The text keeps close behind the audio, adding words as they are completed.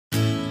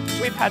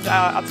We've had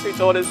our two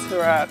daughters who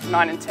are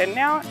 9 and 10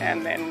 now,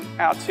 and then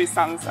our two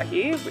sons are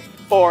here with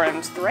 4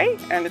 and 3,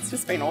 and it's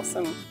just been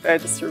awesome. They're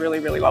just a really,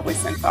 really lovely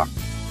centre.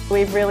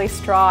 We've really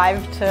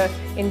strived to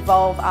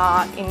involve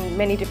art in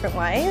many different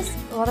ways.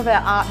 A lot of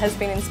our art has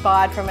been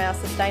inspired from our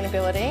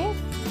sustainability.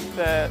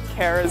 The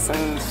carers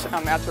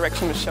and our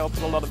direction, Michelle,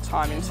 put a lot of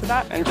time into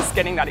that, and just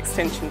getting that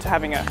extension to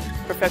having a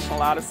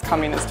professional artist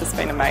come in has just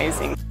been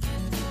amazing.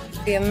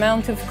 The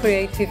amount of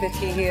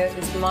creativity here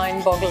is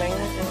mind-boggling.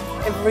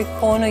 Every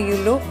corner you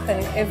look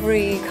and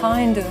every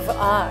kind of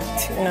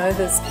art, you know,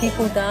 there's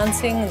people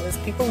dancing and there's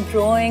people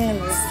drawing and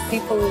there's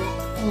people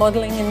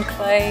modelling in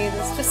clay.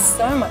 There's just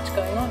so much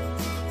going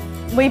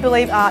on. We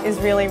believe art is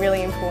really,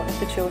 really important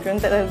for children,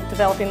 that they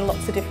develop in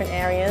lots of different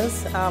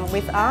areas.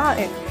 With art,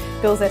 it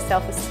builds their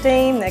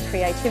self-esteem, their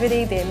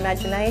creativity, their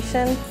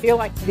imagination. I feel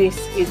like this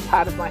is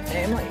part of my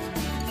family.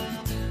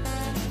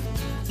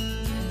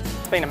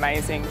 It's been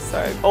amazing.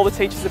 So all the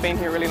teachers have been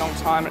here a really long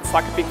time. It's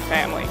like a big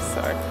family.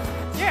 So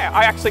yeah,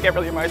 I actually get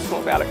really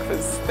emotional about it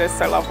because they're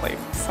so lovely.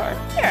 So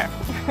yeah.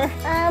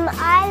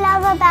 I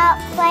love about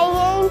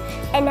playing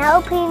and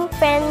helping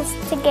friends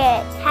to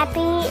get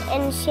happy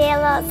and share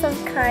lots of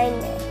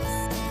kindness.